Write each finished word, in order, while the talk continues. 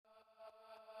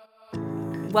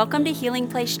Welcome to Healing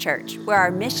Place Church, where our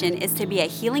mission is to be a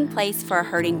healing place for a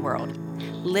hurting world.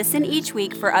 Listen each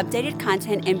week for updated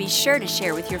content and be sure to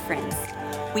share with your friends.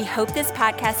 We hope this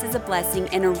podcast is a blessing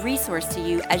and a resource to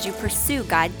you as you pursue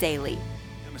God daily.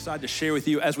 I'm excited to share with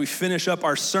you as we finish up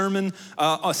our sermon,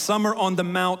 a Summer on the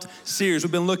Mount series.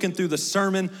 We've been looking through the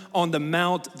Sermon on the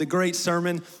Mount, the great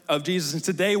sermon of Jesus. And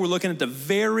today we're looking at the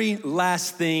very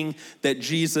last thing that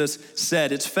Jesus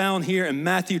said. It's found here in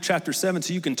Matthew chapter 7,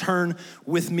 so you can turn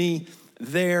with me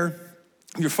there.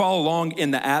 If you're following along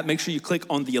in the app, make sure you click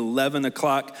on the 11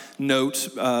 o'clock notes.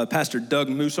 Pastor Doug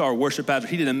Musa, our worship pastor,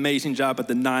 he did an amazing job at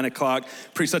the 9 o'clock.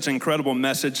 Preached such an incredible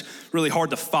message. Really hard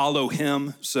to follow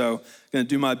him, so I'm gonna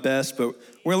do my best. But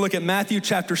we're gonna look at Matthew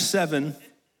chapter 7,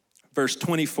 verse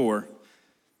 24.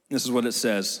 This is what it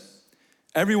says.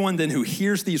 Everyone then who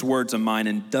hears these words of mine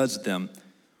and does them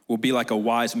will be like a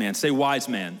wise man. Say wise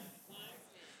man.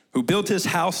 Who built his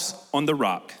house on the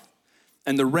rock.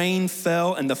 And the rain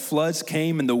fell, and the floods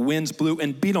came, and the winds blew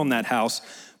and beat on that house,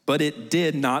 but it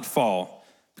did not fall,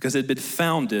 because it had been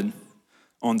founded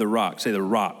on the rock. Say the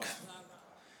rock.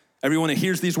 Everyone who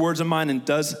hears these words of mine and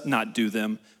does not do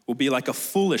them will be like a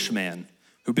foolish man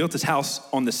who built his house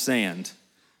on the sand,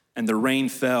 and the rain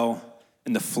fell,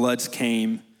 and the floods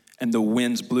came, and the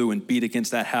winds blew and beat against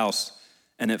that house,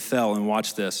 and it fell. And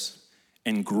watch this.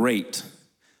 And great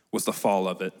was the fall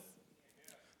of it.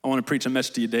 I want to preach a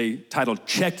message to you today titled,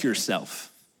 Check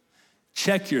Yourself.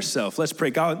 Check yourself. Let's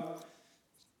pray. God,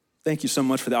 thank you so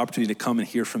much for the opportunity to come and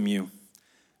hear from you.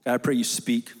 God, I pray you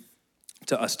speak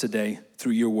to us today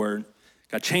through your word.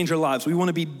 God, change our lives. We want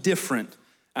to be different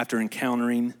after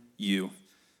encountering you.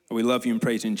 We love you and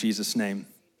praise you in Jesus' name.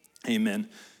 Amen.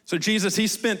 So Jesus, he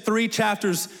spent 3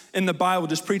 chapters in the Bible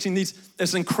just preaching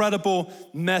this incredible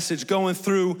message, going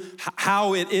through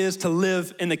how it is to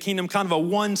live in the kingdom, kind of a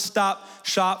one-stop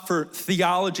shop for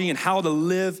theology and how to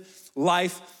live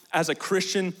life as a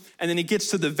Christian. And then he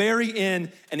gets to the very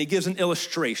end and he gives an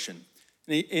illustration.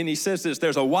 And he says this,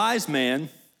 there's a wise man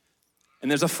and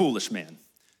there's a foolish man.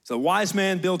 So the wise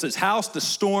man builds his house, the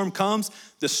storm comes,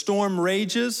 the storm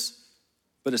rages,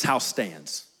 but his house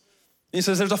stands. And he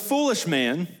says there's a foolish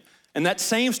man, and that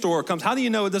same storm comes. How do you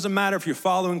know it doesn't matter if you're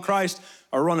following Christ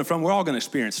or running from? We're all gonna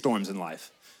experience storms in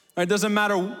life. Right? It doesn't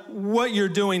matter what you're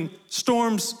doing,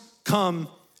 storms come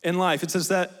in life. It says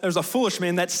that there's a foolish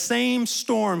man, that same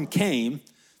storm came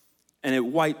and it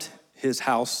wiped his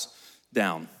house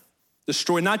down.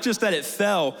 Destroyed, not just that it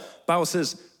fell, the Bible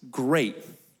says great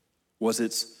was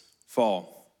its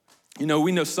fall. You know,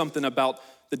 we know something about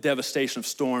the devastation of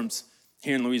storms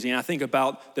here in Louisiana. I think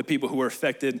about the people who were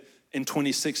affected in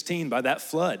 2016 by that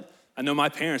flood. I know my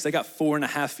parents, they got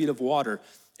 4.5 feet of water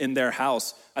in their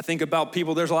house. I think about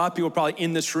people, there's a lot of people probably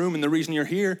in this room, and the reason you're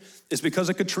here is because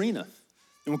of Katrina.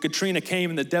 And when Katrina came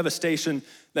and the devastation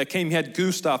that came, you had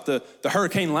Gustav, the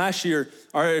hurricane last year,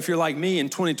 or if you're like me in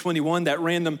 2021, that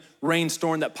random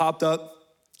rainstorm that popped up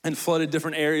and flooded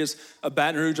different areas of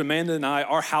Baton Rouge. Amanda and I,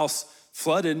 our house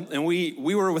flooded, and we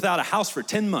were without a house for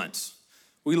 10 months.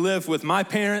 We lived with my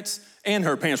parents and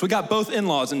her parents. We got both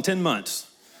in-laws in 10 months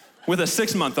with a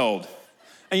 6-month-old.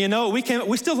 And you know,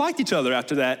 we still liked each other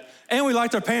after that. And we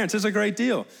liked our parents. It's a great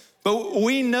deal. But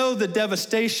we know the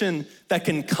devastation that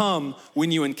can come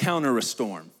when you encounter a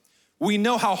storm. We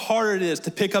know how hard it is to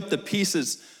pick up the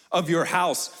pieces of your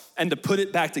house and to put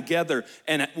it back together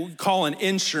and call in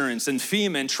insurance and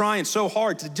FEMA and trying so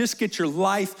hard to just get your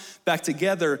life back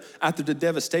together after the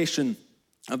devastation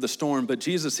of the storm. But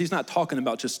Jesus, he's not talking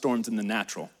about just storms in the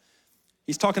natural.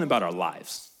 He's talking about our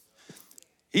lives.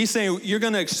 He's saying you're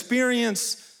gonna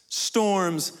experience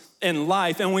storms in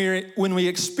life, and when we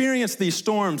experience these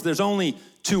storms, there's only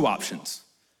 2 options.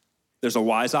 There's a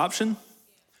wise option,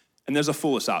 and there's a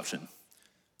foolish option.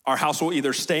 Our house will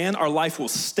either stand, our life will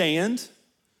stand,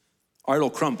 or it'll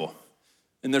crumble,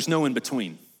 and there's no in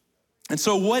between. And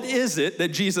so what is it that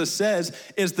Jesus says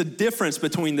is the difference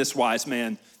between this wise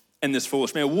man and this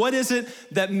foolish man? What is it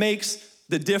that makes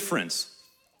the difference?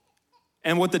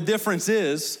 And what the difference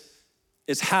is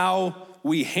how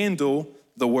we handle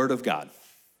the word of God.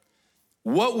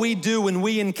 What we do when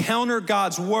we encounter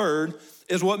God's word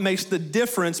is what makes the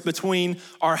difference between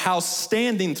our house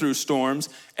standing through storms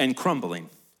and crumbling.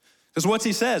 Because what's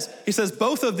he says? He says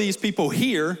both of these people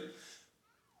hear,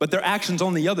 but their actions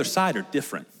on the other side are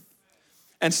different.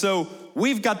 And so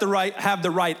we've got have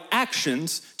the right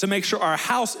actions to make sure our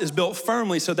house is built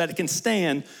firmly so that it can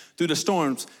stand through the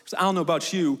storms. Because I don't know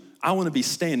about you, I want to be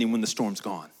standing when the storm's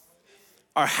gone.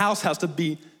 Our house has to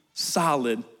be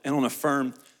solid and on a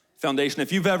firm foundation.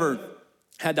 If you've ever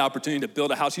had the opportunity to build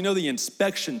a house, you know the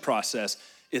inspection process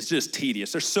is just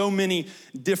tedious. There's so many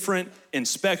different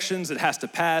inspections it has to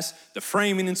pass, the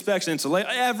framing inspection,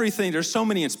 everything. There's so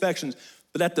many inspections.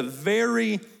 But at the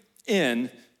very end,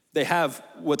 they have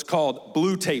what's called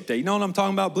blue tape day. You know what I'm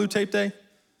talking about, blue tape day?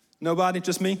 Nobody,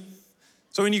 just me?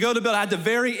 So when you go to build, at the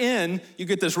very end, you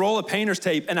get this roll of painter's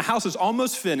tape and the house is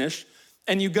almost finished,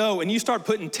 and you go and you start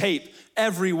putting tape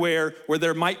everywhere where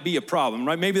there might be a problem,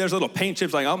 right? Maybe there's little paint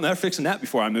chips like, oh, they're fixing that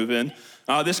before I move in.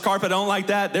 This carpet, I don't like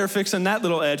that. They're fixing that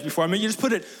little edge before I move in. You just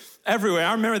put it everywhere.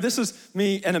 I remember this is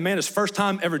me and Amanda's first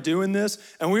time ever doing this,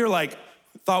 and we were like,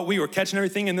 thought we were catching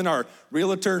everything, and then our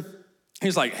realtor,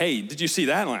 he's like, hey, did you see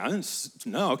that? I'm like,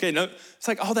 no, okay, no. It's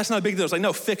like, oh, that's not a big deal. It's like,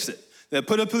 no, fix it. They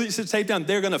put a piece of tape down,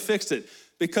 they're gonna fix it,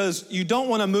 because you don't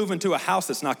wanna move into a house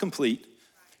that's not complete.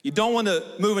 You don't wanna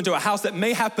move into a house that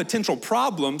may have potential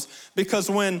problems, because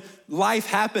when life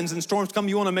happens and storms come,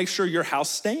 you wanna make sure your house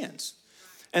stands.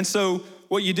 And so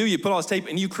what you do, you put all this tape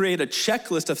and you create a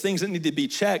checklist of things that need to be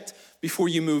checked before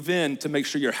you move in to make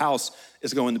sure your house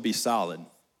is going to be solid.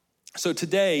 So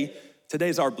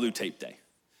today's our blue tape day.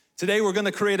 Today we're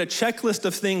gonna create a checklist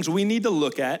of things we need to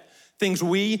look at, things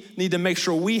we need to make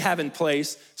sure we have in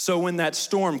place so when that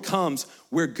storm comes,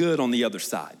 we're good on the other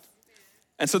side.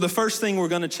 And so the first thing we're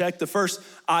gonna check, the first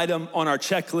item on our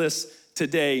checklist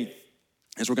today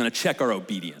is we're gonna check our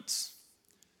obedience.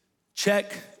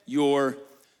 Check your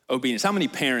obedience. How many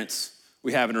parents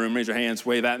we have in the room? Raise your hands,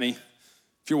 wave at me.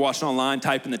 If you're watching online,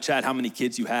 type in the chat how many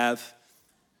kids you have.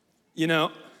 You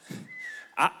know,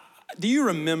 do you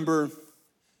remember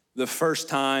the first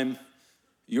time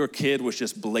your kid was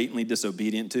just blatantly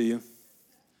disobedient to you?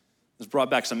 It's brought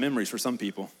back some memories for some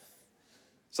people.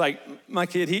 It's like my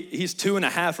kid, he's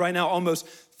 2.5 right now, almost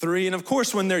 3. And of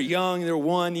course, when they're young, they're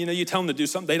 1, you tell them to do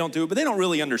something, they don't do it, but they don't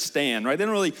really understand, right? They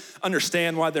don't really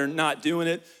understand why they're not doing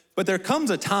it. But there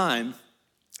comes a time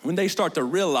when they start to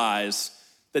realize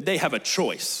that they have a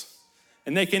choice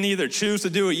and they can either choose to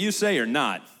do what you say or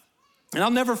not. And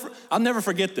I'll never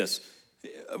forget this.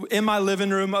 In my living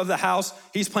room of the house,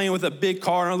 he's playing with a big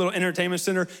car in a little entertainment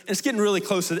center, and it's getting really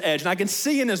close to the edge. And I can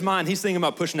see in his mind, he's thinking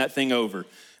about pushing that thing over.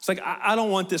 It's like, I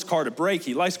don't want this car to break.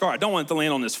 He likes car. I don't want it to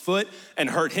land on his foot and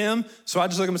hurt him. So I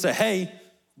just look at him and say, hey,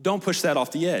 don't push that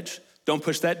off the edge. Don't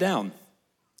push that down.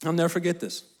 I'll never forget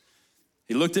this.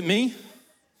 He looked at me,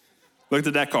 looked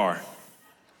at that car,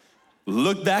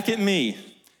 looked back at me,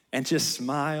 and just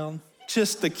smiled.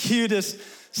 Just the cutest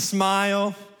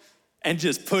smile. And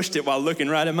just pushed it while looking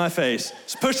right in my face.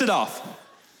 Just pushed it off.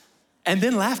 And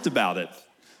then laughed about it.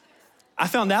 I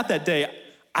found out that day,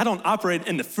 I don't operate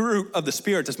in the fruit of the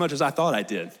Spirit as much as I thought I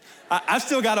did. I've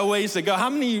still got a ways to go.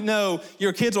 How many of you know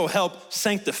your kids will help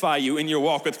sanctify you in your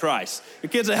walk with Christ?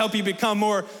 Your kids will help you become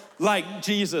more like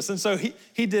Jesus. And so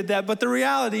he did that. But the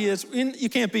reality is, you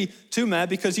can't be too mad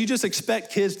because you just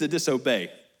expect kids to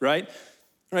disobey, right?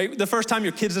 Right? The first time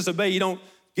your kids disobey, you don't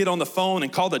get on the phone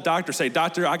and call the doctor, say,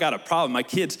 doctor, I got a problem. My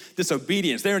kid's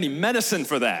disobedience. Is there any medicine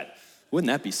for that? Wouldn't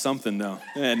that be something though?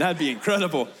 Man, that'd be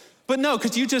incredible. But no,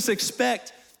 because you just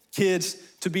expect kids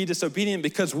to be disobedient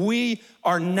because we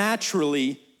are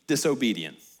naturally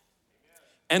disobedient.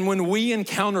 And when we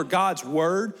encounter God's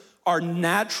word, our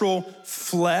natural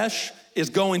flesh is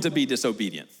going to be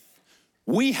disobedient.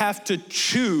 We have to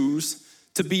choose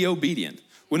to be obedient.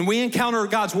 When we encounter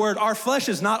God's word, our flesh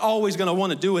is not always gonna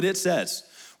wanna do what it says.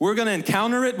 We're gonna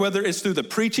encounter it, whether it's through the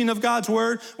preaching of God's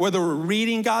word, whether we're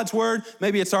reading God's word,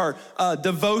 maybe it's our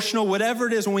devotional, whatever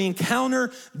it is, when we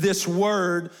encounter this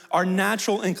word, our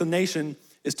natural inclination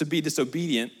is to be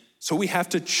disobedient, so we have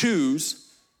to choose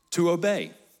to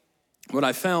obey. What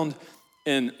I found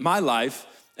in my life,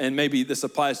 and maybe this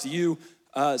applies to you,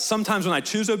 sometimes when I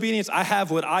choose obedience, I have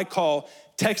what I call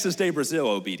Texas de Brazil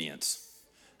obedience.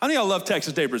 How many of y'all love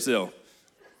Texas de Brazil?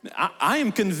 I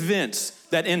am convinced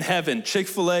that in heaven,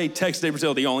 Chick-fil-A, Texas de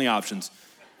Brazil are the only options.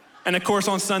 And of course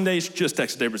on Sundays, just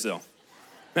Texas de Brazil.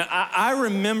 Now, I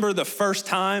remember the first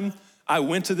time I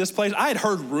went to this place, I had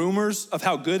heard rumors of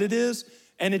how good it is,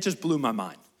 and it just blew my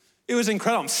mind. It was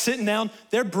incredible. I'm sitting down,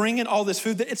 they're bringing all this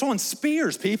food. It's on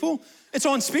spears, people. It's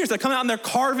on spears. They're coming out and they're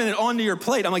carving it onto your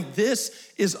plate. I'm like,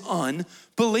 this is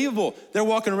unbelievable. They're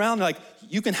walking around like,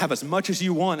 you can have as much as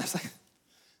you want. I was like,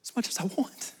 as much as I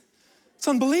want. It's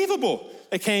unbelievable.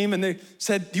 They came and they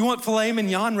said, do you want filet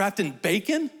mignon wrapped in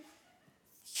bacon?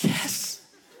 Yes.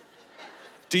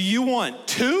 Do you want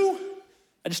 2?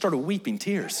 I just started weeping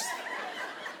tears.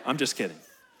 I'm just kidding.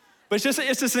 But it's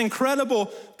just an incredible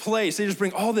place. They just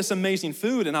bring all this amazing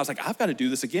food. And I was like, I've got to do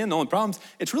this again. The only problem is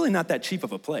it's really not that cheap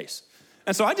of a place.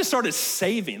 And so I just started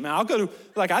saving. Man,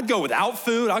 I'd go without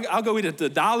food. I'll go eat at the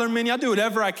dollar menu. I'll do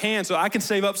whatever I can so I can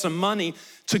save up some money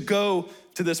to go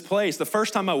to this place. The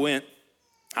first time I went,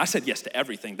 I said yes to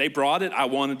everything. They brought it, I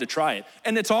wanted to try it.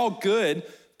 And it's all good,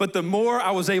 but the more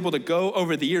I was able to go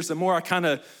over the years, the more I kind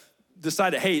of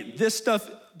decided, hey, this stuff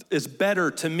is better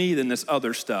to me than this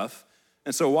other stuff.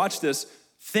 And so watch this,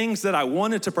 things that I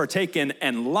wanted to partake in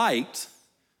and liked,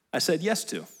 I said yes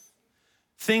to.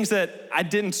 Things that I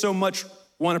didn't so much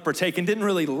want to partake in, didn't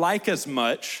really like as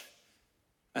much,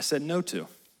 I said no to.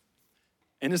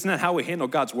 And isn't that how we handle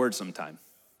God's word sometimes?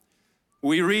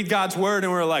 We read God's word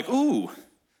and we're like, ooh,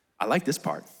 I like this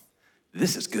part.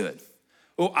 This is good.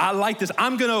 Oh, I like this.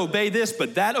 I'm gonna obey this,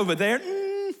 but that over there,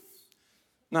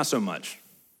 not so much.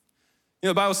 You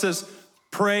know, the Bible says,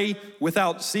 pray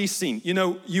without ceasing. You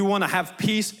know, you wanna have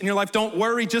peace in your life. Don't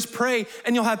worry, just pray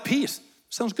and you'll have peace.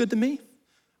 Sounds good to me.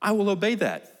 I will obey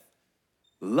that.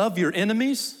 Love your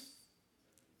enemies?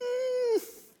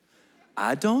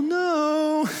 I don't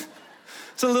know.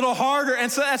 It's a little harder.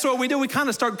 And so that's what we do. We kind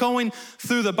of start going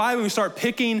through the Bible. We start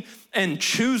picking and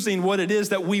choosing what it is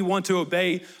that we want to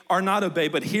obey or not obey.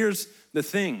 But here's the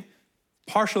thing.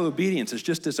 Partial obedience is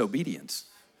just disobedience.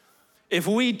 If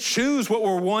we choose what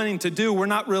we're wanting to do, we're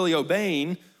not really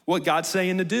obeying what God's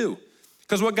saying to do.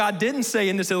 Because what God didn't say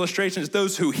in this illustration is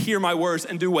those who hear my words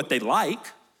and do what they like.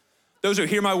 Those who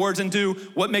hear my words and do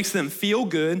what makes them feel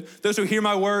good. Those who hear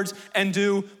my words and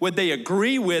do what they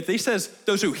agree with. He says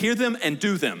those who hear them and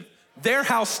do them. Their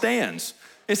house stands.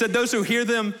 He said those who hear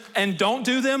them and don't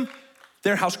do them,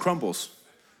 their house crumbles.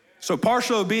 So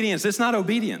partial obedience, it's not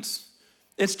obedience.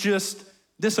 It's just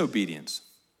disobedience.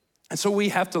 And so we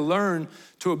have to learn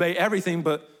to obey everything,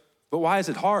 but why is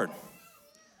it hard?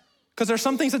 Because there's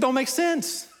some things that don't make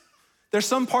sense. There's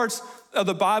some parts of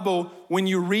the Bible, when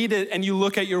you read it and you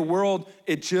look at your world,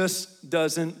 it just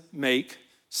doesn't make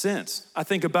sense. I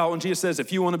think about when Jesus says,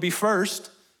 if you want to be first,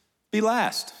 be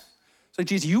last. It's like,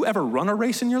 Jesus, you ever run a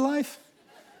race in your life?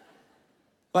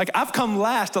 Like, I've come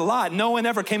last a lot. No one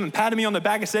ever came and patted me on the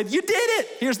back and said, you did it.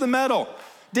 Here's the medal.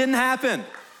 Didn't happen.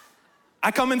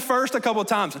 I come in first a couple of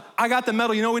times. I got the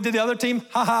medal. You know what we did the other team?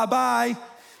 Ha ha, bye.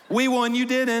 We won, you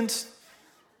didn't.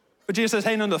 But Jesus says,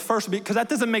 hey, no, the first will be, because that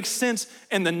doesn't make sense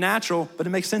in the natural, but it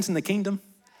makes sense in the kingdom.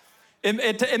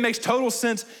 It makes total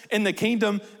sense in the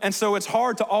kingdom, and so it's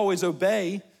hard to always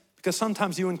obey because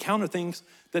sometimes you encounter things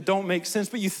that don't make sense,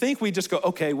 but you think we just go,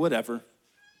 okay, whatever.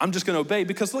 I'm just gonna obey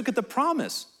because look at the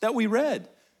promise that we read.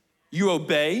 You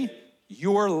obey,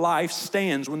 your life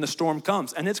stands when the storm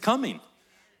comes, and it's coming.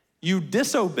 You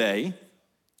disobey,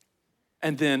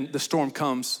 and then the storm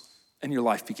comes and your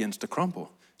life begins to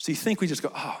crumble. So you think we just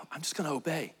go, oh, I'm just gonna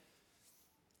obey.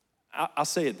 I'll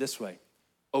say it this way.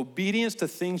 Obedience to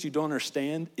things you don't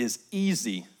understand is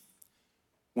easy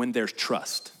when there's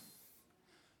trust.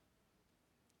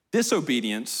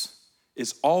 Disobedience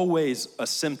is always a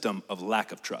symptom of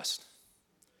lack of trust.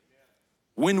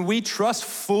 When we trust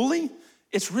fully,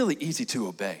 it's really easy to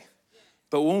obey.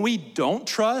 But when we don't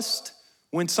trust,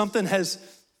 when something has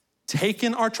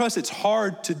taken our trust, it's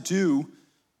hard to do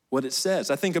what it says.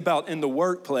 I think about in the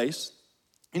workplace,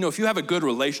 you know, if you have a good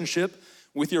relationship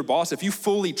with your boss, if you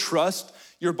fully trust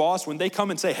your boss, when they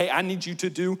come and say, hey, I need you to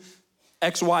do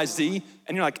X, Y, Z,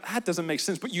 and you're like, that doesn't make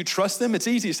sense, but you trust them, it's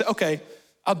easy to say, okay,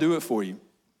 I'll do it for you.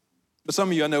 But some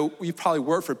of you, I know, you probably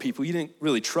work for people you didn't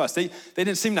really trust. They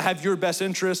didn't seem to have your best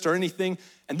interest or anything,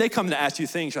 and they come to ask you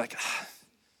things, you're like,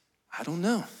 I don't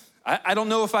know. I don't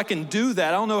know if I can do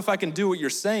that. I don't know if I can do what you're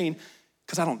saying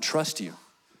because I don't trust you.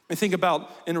 I mean, think about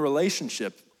in a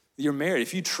relationship, you're married.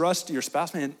 If you trust your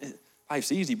spouse, man,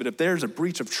 life's easy. But if there's a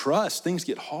breach of trust, things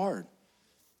get hard.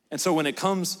 And so when it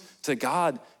comes to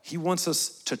God, he wants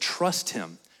us to trust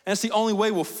him. And it's the only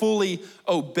way we'll fully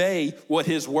obey what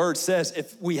his word says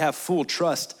if we have full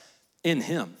trust in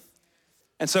him.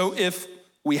 And so if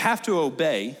we have to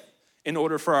obey in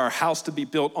order for our house to be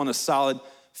built on a solid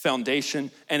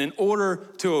foundation, and in order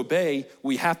to obey,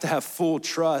 we have to have full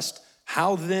trust,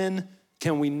 how then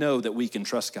can we know that we can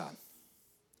trust God?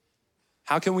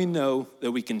 How can we know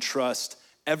that we can trust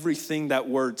everything that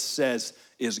word says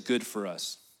is good for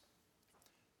us?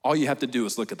 All you have to do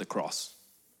is look at the cross.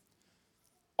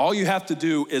 All you have to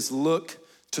do is look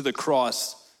to the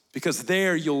cross because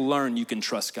there you'll learn you can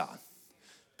trust God.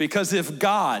 Because if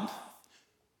God,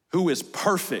 who is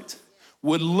perfect,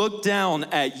 would look down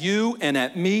at you and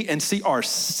at me and see our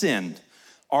sin,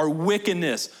 our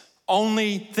wickedness,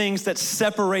 only things that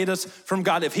separate us from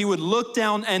God. If he would look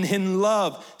down and in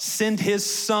love send his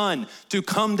son to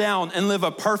come down and live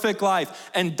a perfect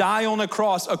life and die on a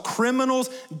cross, a criminal's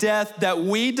death that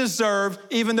we deserve,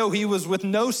 even though he was with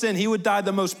no sin, he would die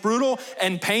the most brutal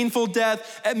and painful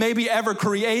death maybe ever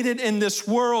created in this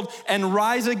world and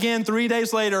rise again 3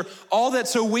 days later, all that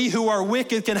so we who are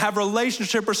wicked can have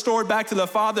relationship restored back to the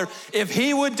Father. If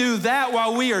he would do that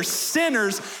while we are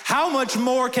sinners, how much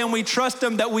more can we trust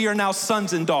him that we are now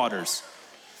sons and daughters?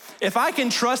 If I can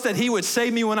trust that he would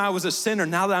save me when I was a sinner,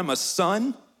 now that I'm a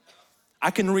son, I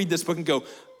can read this book and go,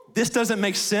 this doesn't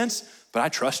make sense, but I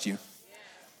trust you.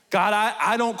 God,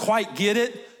 I don't quite get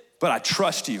it, but I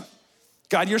trust you.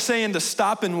 God, you're saying to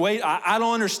stop and wait. I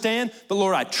don't understand, but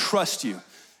Lord, I trust you.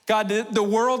 God, the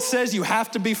world says you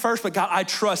have to be first, but God, I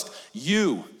trust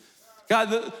you.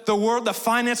 God, the world, the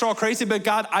finance are all crazy, but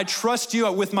God, I trust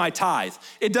you with my tithe.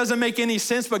 It doesn't make any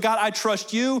sense, but God, I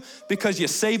trust you because you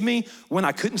saved me when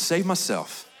I couldn't save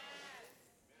myself.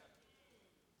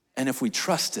 And if we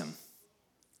trust him,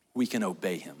 we can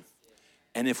obey him.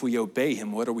 And if we obey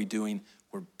him, what are we doing?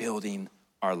 We're building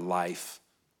our life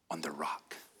on the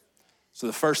rock. So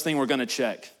the first thing we're gonna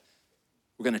check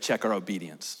our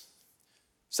obedience.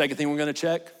 Second thing we're gonna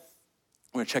check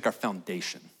our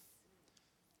foundation.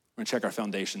 We're gonna check our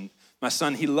foundation. My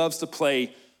son, he loves to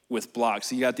play with blocks.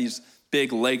 He got these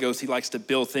big Legos. He likes to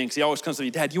build things. He always comes to me,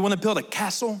 Dad, do you wanna build a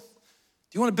castle? Do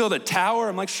you wanna build a tower?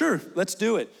 I'm like, sure, let's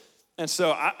do it. And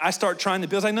so I start trying to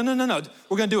build. He's like, no,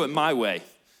 we're gonna do it my way.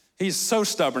 He's so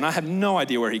stubborn. I have no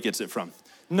idea where he gets it from.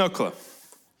 No clue.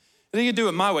 I think you do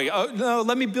it my way. Oh, no,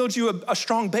 let me build you a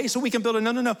strong base so we can build it.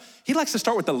 No. He likes to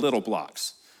start with the little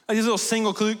blocks. Like these little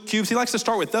single cubes, he likes to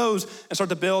start with those and start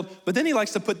to build, but then he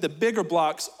likes to put the bigger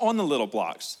blocks on the little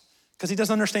blocks because he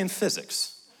doesn't understand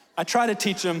physics. I try to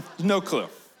teach him, no clue.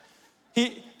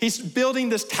 He's building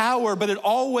this tower, but it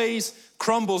always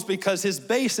crumbles because his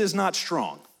base is not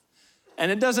strong.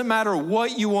 And it doesn't matter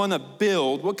what you wanna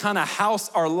build, what kind of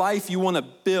house or life you wanna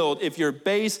build, if your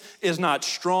base is not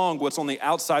strong, what's on the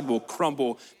outside will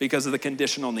crumble because of the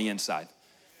condition on the inside.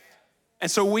 And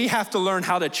so we have to learn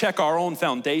how to check our own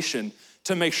foundation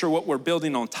to make sure what we're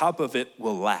building on top of it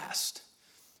will last.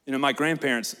 You know, my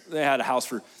grandparents, they had a house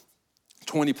for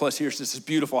 20 plus years. This is a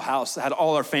beautiful house. They had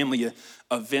all our family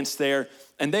events there,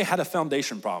 and they had a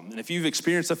foundation problem. And if you've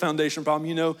experienced a foundation problem,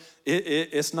 you know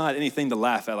it's not anything to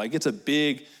laugh at. Like, it's a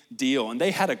big deal. And they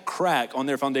had a crack on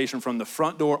their foundation from the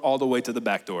front door all the way to the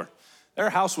back door. Their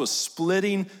house was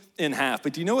splitting in half.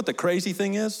 But do you know what the crazy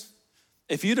thing is?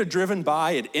 If you'd have driven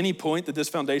by at any point that this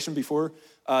foundation before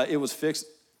it was fixed,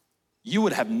 you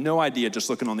would have no idea just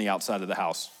looking on the outside of the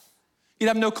house. You'd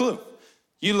have no clue.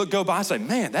 You go by and say,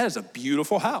 man, that is a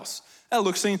beautiful house. That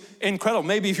looks incredible.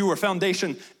 Maybe if you were a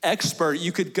foundation expert,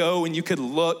 you could go and you could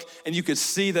look and you could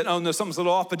see that, oh no, something's a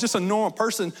little off. But just a normal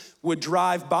person would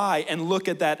drive by and look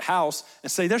at that house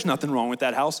and say, there's nothing wrong with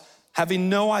that house, having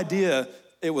no idea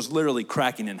it was literally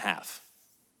cracking in half.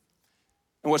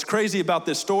 And what's crazy about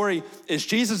this story is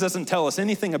Jesus doesn't tell us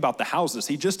anything about the houses.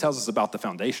 He just tells us about the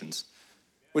foundations,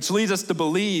 which leads us to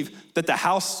believe that the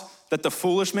house that the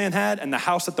foolish man had and the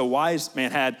house that the wise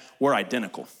man had were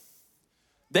identical.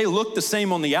 They looked the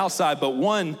same on the outside, but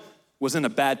one was in a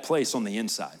bad place on the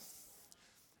inside.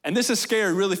 And this is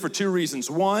scary really for two reasons.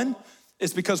 One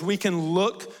is because we can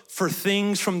look for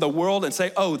things from the world and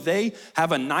say, oh, they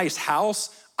have a nice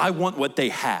house. I want what they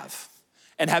have.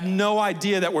 And have no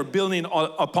idea that we're building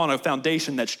upon a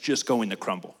foundation that's just going to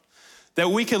crumble. That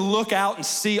we can look out and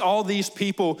see all these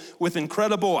people with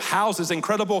incredible houses,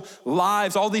 incredible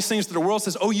lives, all these things that the world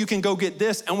says, oh, you can go get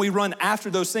this. And we run after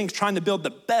those things trying to build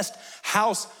the best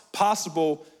house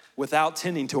possible without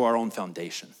tending to our own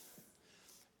foundation.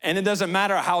 And it doesn't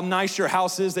matter how nice your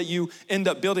house is that you end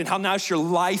up building, how nice your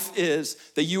life is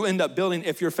that you end up building,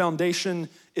 if your foundation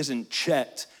isn't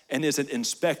checked and isn't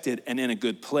inspected and in a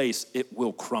good place, it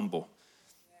will crumble.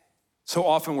 So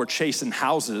often we're chasing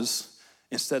houses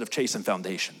instead of chasing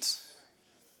foundations.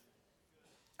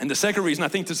 And the second reason I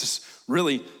think this is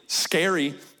really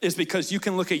scary is because you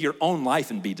can look at your own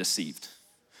life and be deceived.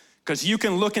 Because you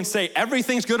can look and say,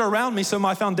 everything's good around me, so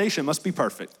my foundation must be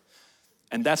perfect.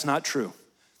 And that's not true.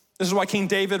 This is why King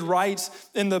David writes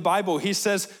in the Bible, he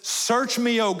says, search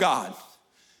me, O God,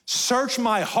 search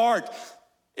my heart.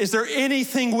 Is there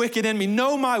anything wicked in me?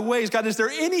 Know my ways. God, is there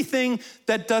anything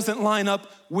that doesn't line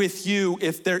up with you?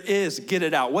 If there is, get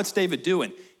it out. What's David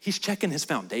doing? He's checking his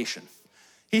foundation.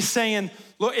 He's saying,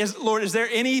 Lord, is there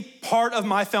any part of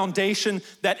my foundation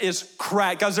that is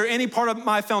cracked? God, is there any part of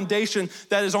my foundation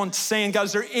that is on sand? God,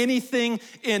 is there anything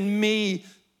in me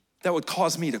that would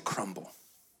cause me to crumble?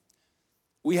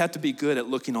 we have to be good at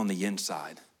looking on the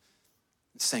inside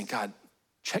and saying, God,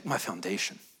 check my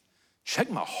foundation, check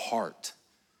my heart,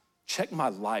 check my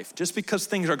life. Just because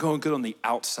things are going good on the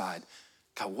outside,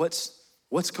 God,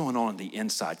 what's going on the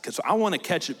inside? Because I want to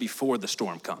catch it before the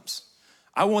storm comes.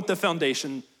 I want the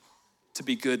foundation to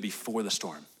be good before the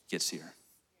storm gets here.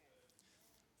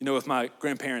 You know, with my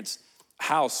grandparents'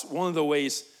 house, one of the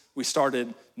ways we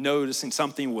started noticing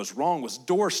something was wrong was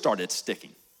doors started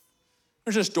sticking.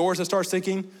 There's just doors that start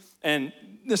sticking. And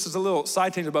this is a little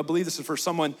side tangent, but I believe this is for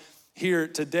someone here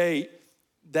today,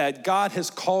 that God has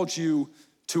called you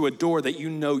to a door that you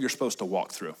know you're supposed to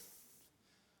walk through.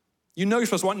 You know you're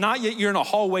supposed to walk, not yet you're in a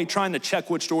hallway trying to check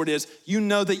which door it is. You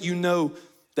know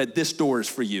that this door is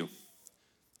for you.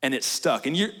 And it's stuck.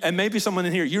 And maybe someone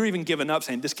in here, you're even giving up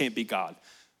saying, this can't be God.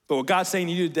 But what God's saying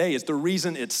to you today is the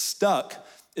reason it's stuck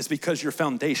is because your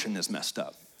foundation is messed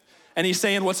up. And he's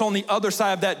saying what's on the other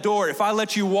side of that door, if I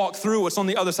let you walk through what's on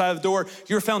the other side of the door,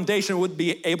 your foundation would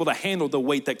be able to handle the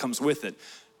weight that comes with it.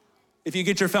 If you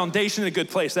get your foundation in a good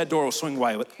place, that door will swing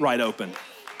right open.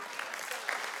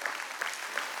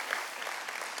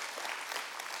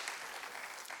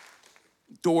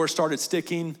 Doors started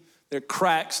sticking, there are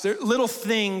cracks, there are little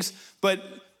things, but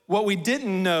what we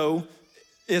didn't know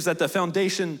is that the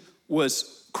foundation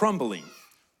was crumbling.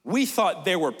 We thought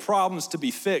there were problems to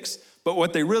be fixed, but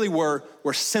what they really were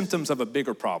symptoms of a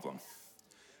bigger problem.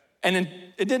 And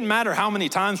it didn't matter how many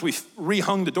times we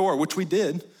rehung the door, which we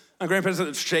did. My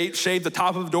grandparents shaved the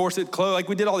top of the door, so it closed, like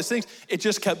we did all these things. It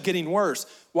just kept getting worse.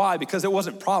 Why? Because it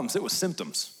wasn't problems, it was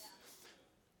symptoms.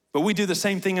 But we do the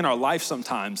same thing in our life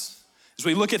sometimes. As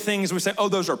we look at things, we say, oh,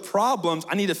 those are problems.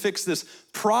 I need to fix this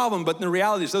problem. But the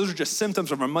reality is those are just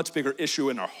symptoms of a much bigger issue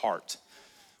in our heart.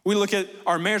 We look at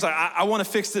our marriage, like, I want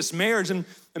to fix this marriage. And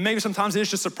maybe sometimes it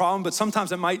is just a problem, but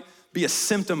sometimes it might be a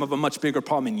symptom of a much bigger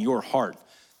problem in your heart.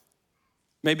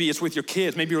 Maybe it's with your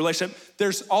kids, maybe your relationship.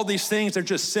 There's all these things, they're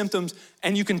just symptoms.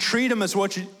 And you can treat them as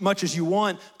much as you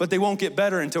want, but they won't get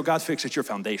better until God fixes your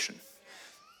foundation.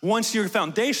 Once your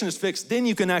foundation is fixed, then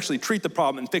you can actually treat the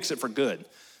problem and fix it for good.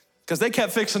 Because they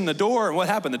kept fixing the door, and what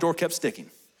happened? The door kept sticking.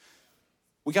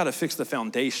 We got to fix the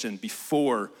foundation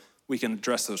before we can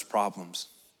address those problems.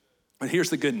 But here's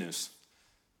the good news.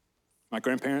 My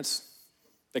grandparents,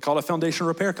 they called a foundation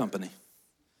repair company.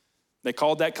 They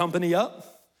called that company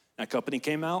up. That company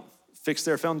came out, fixed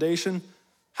their foundation.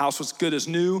 House was good as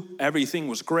new. Everything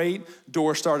was great.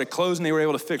 Doors started closing. They were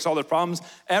able to fix all their problems.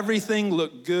 Everything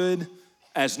looked good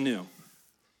as new.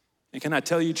 And can I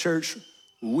tell you, church,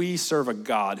 we serve a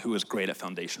God who is great at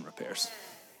foundation repairs.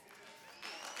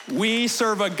 We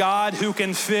serve a God who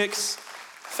can fix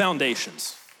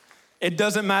foundations. It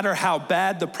doesn't matter how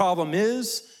bad the problem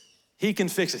is, he can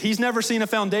fix it. He's never seen a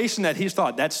foundation that he's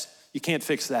thought, you can't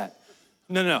fix that.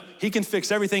 No. He can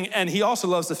fix everything, and he also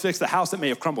loves to fix the house that may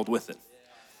have crumbled with it.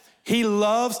 He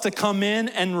loves to come in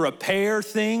and repair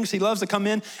things. He loves to come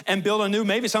in and build anew.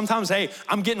 Maybe sometimes, hey,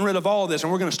 I'm getting rid of all of this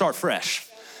and we're gonna start fresh.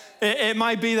 It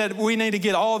might be that we need to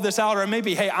get all of this out, or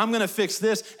maybe, hey, I'm gonna fix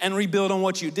this and rebuild on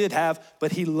what you did have,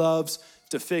 but he loves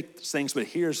to fix things. But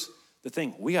here's the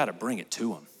thing, we gotta bring it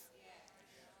to him.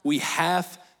 We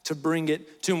have to bring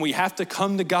it to him. We have to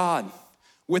come to God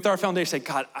with our foundation, say,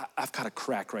 God, I've got a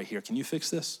crack right here. Can you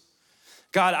fix this?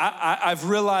 God, I've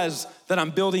realized that I'm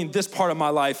building this part of my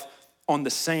life on the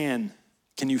sand.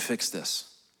 Can you fix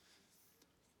this?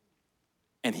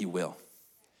 And he will.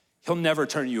 He'll never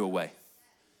turn you away.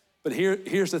 But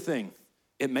here's the thing,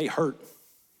 it may hurt.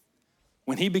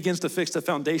 When he begins to fix the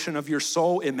foundation of your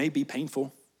soul, it may be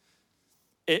painful.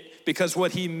 Because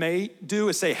what he may do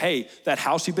is say, hey, that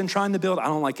house you've been trying to build, I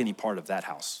don't like any part of that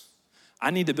house. I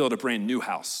need to build a brand new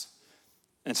house.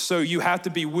 And so you have to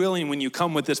be willing when you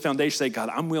come with this foundation, say, God,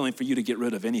 I'm willing for you to get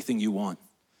rid of anything you want.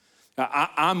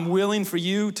 I'm willing for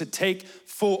you to take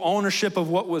full ownership of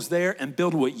what was there and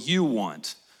build what you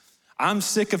want. I'm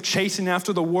sick of chasing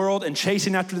after the world and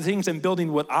chasing after the things and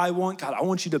building what I want. God, I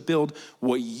want you to build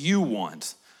what you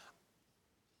want.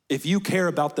 If you care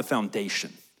about the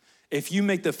foundation, if you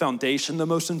make the foundation the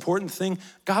most important thing,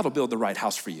 God will build the right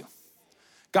house for you.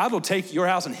 God will take your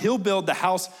house and he'll build the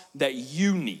house that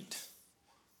you need.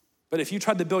 But if you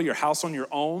tried to build your house on your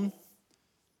own,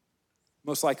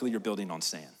 most likely you're building on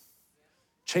sand.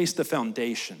 Chase the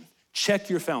foundation. Check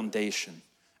your foundation.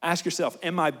 Ask yourself,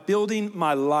 am I building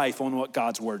my life on what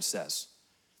God's word says?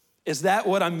 Is that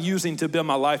what I'm using to build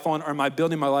my life on, or am I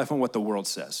building my life on what the world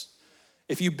says?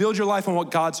 If you build your life on what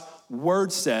God's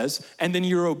word says, and then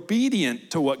you're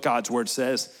obedient to what God's word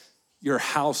says, your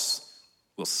house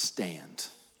will stand,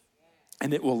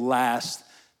 and it will last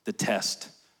the test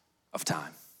of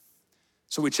time.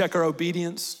 So we check our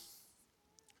obedience,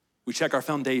 we check our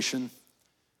foundation,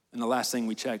 and the last thing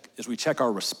we check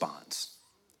our response.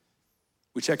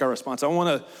 We check our response. I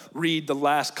want to read the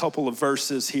last couple of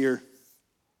verses here.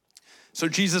 So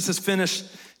Jesus has finished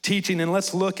teaching, and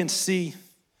let's look and see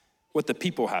what the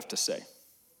people have to say.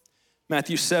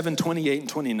 Matthew 7, 28 and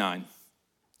 29.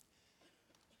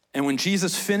 And when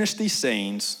Jesus finished these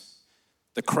sayings,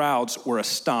 the crowds were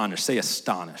astonished, say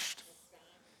astonished,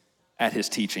 at his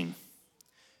teaching.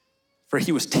 For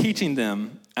he was teaching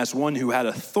them as one who had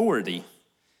authority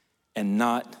and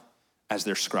not as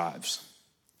their scribes.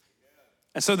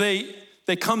 And so they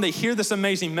hear this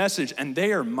amazing message, and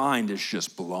their mind is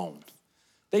just blown.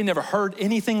 They never heard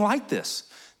anything like this.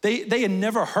 They had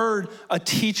never heard a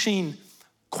teaching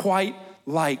quite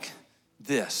like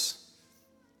this.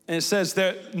 And it says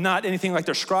they're not anything like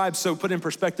their scribes, so put in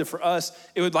perspective for us,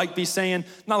 it would like be saying,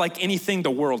 not like anything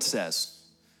the world says.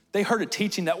 They heard a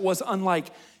teaching that was unlike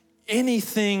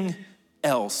anything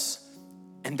else,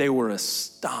 and they were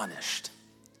astonished.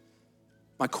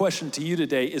 My question to you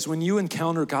today is, when you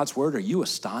encounter God's word, are you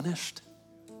astonished?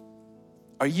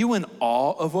 Are you in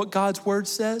awe of what God's word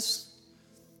says?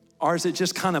 Or is it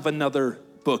just kind of another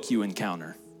book you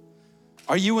encounter?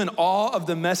 Are you in awe of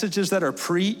the messages that are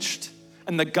preached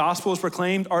and the gospel is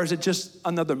proclaimed, or is it just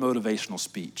another motivational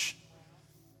speech?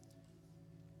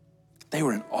 They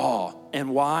were in awe.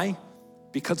 And why?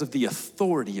 Because of the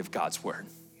authority of God's word.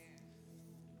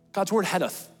 God's word had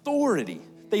authority.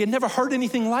 They had never heard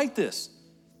anything like this.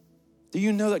 Do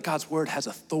you know that God's word has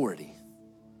authority?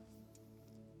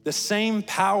 The same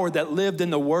power that lived in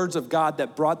the words of God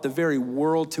that brought the very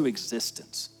world to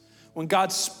existence. When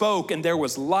God spoke and there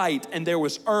was light and there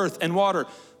was earth and water,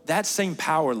 that same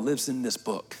power lives in this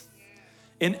book.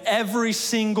 In every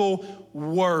single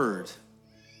word,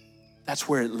 that's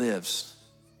where it lives.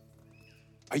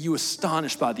 Are you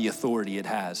astonished by the authority it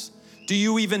has? Do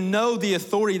you even know the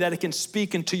authority that it can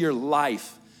speak into your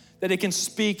life, that it can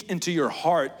speak into your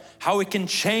heart, how it can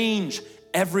change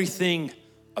everything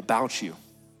about you?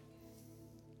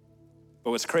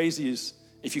 But what's crazy is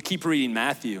if you keep reading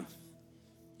Matthew,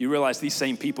 you realize these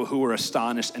same people who were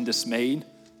astonished and dismayed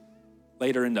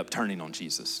later end up turning on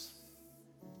Jesus.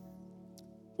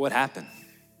 What happened?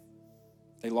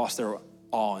 They lost their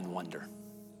awe and wonder.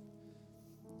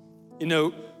 You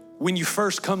know, when you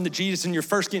first come to Jesus and you're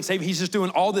first getting saved, he's just doing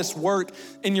all this work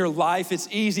in your life. It's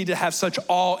easy to have such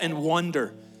awe and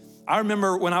wonder. I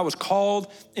remember when I was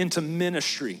called into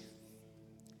ministry,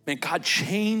 man, God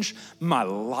changed my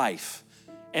life.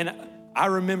 And I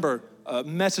remember a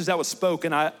message that was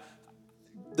spoken.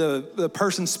 The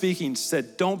person speaking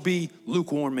said, don't be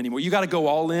lukewarm anymore. You got to go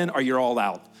all in or you're all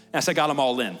out. And I said, God, I'm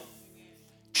all in.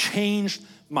 Changed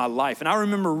my life. And I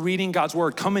remember reading God's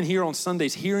word, coming here on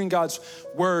Sundays, hearing God's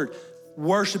word,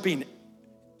 worshiping.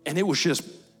 And it was just,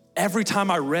 every time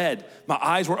I read, my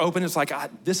eyes were open. It's like,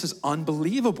 this is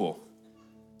unbelievable.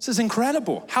 This is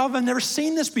incredible. How have I never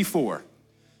seen this before?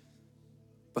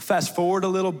 But fast forward a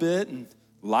little bit and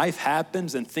life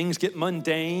happens and things get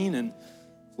mundane and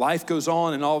life goes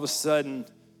on, and all of a sudden,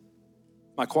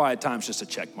 my quiet time's just a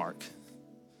check mark.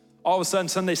 All of a sudden,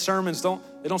 Sunday sermons don't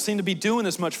seem to be doing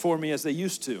as much for me as they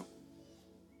used to.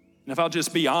 And if I'll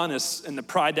just be honest, and the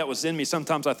pride that was in me,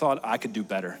 sometimes I thought I could do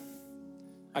better.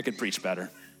 I could preach better.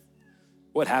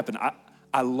 What happened?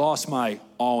 I lost my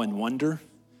awe and wonder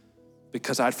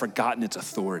because I'd forgotten its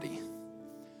authority.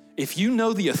 If you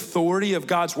know the authority of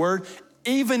God's word,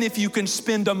 even if you can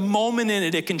spend a moment in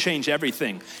it, it can change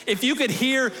everything. If you could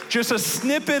hear just a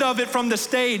snippet of it from the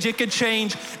stage, it could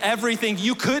change everything.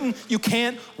 You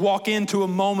can't walk into a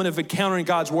moment of encountering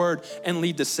God's word and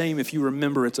lead the same if you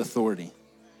remember its authority.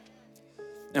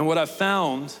 And what I've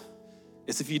found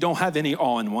is if you don't have any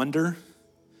awe and wonder,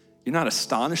 you're not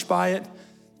astonished by it,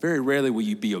 very rarely will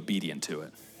you be obedient to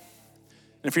it.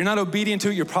 And if you're not obedient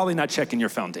to it, you're probably not checking your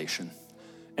foundation.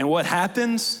 And what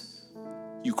happens?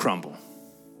 You crumble.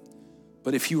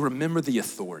 But if you remember the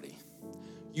authority,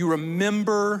 you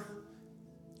remember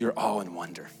your awe and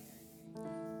wonder,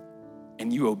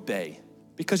 and you obey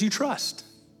because you trust,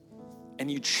 and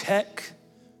you check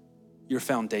your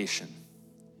foundation.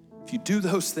 If you do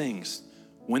those things,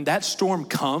 when that storm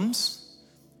comes,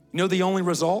 you know the only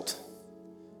result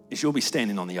is you'll be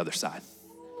standing on the other side.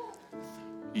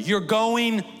 You're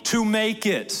going to make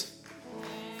it.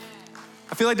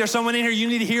 I feel like there's someone in here you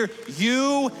need to hear,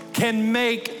 you can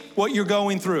make what you're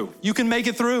going through. You can make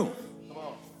it through.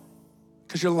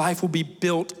 Because your life will be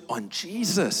built on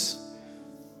Jesus.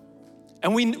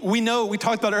 And we know, we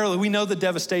talked about it earlier, we know the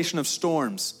devastation of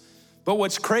storms. But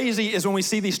what's crazy is when we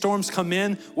see these storms come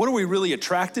in, what are we really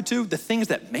attracted to? The things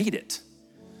that made it.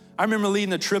 I remember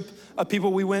leading a trip of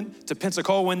people. We went to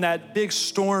Pensacola when that big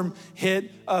storm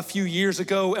hit a few years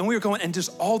ago, and we were going, and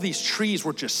just all these trees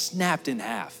were just snapped in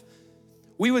half.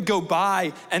 We would go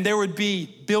by and there would be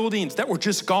buildings that were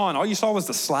just gone. All you saw was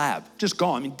the slab, just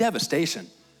gone. I mean, devastation.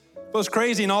 But it's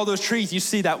crazy, in all those trees, you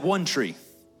see that one tree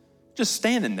just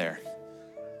standing there.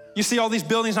 You see all these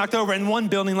buildings knocked over, and one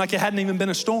building like it hadn't even been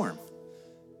a storm.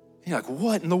 And you're like,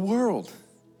 what in the world?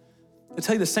 I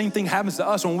tell you, the same thing happens to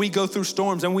us when we go through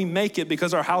storms and we make it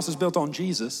because our house is built on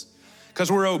Jesus,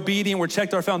 because we're obedient, we're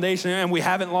checked our foundation, and we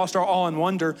haven't lost our awe and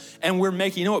wonder, and we're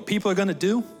making, you know what people are gonna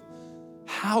do?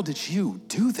 How did you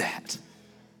do that?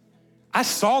 I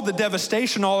saw the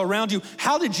devastation all around you.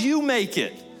 How did you make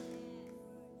it?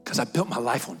 Because I built my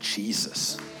life on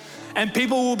Jesus. And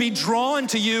people will be drawn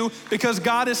to you because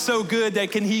God is so good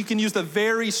that He can use the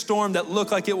very storm that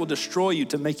looked like it will destroy you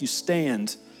to make you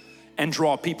stand and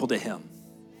draw people to Him.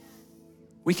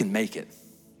 We can make it.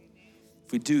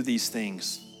 If we do these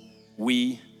things,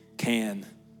 we can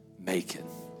make it.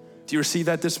 Do you receive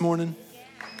that this morning?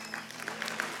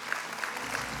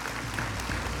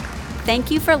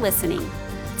 Thank you for listening.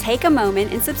 Take a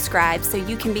moment and subscribe so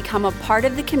you can become a part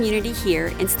of the community here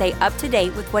and stay up to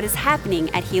date with what is happening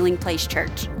at Healing Place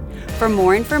Church. For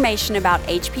more information about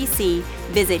HPC,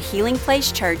 visit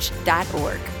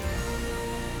healingplacechurch.org.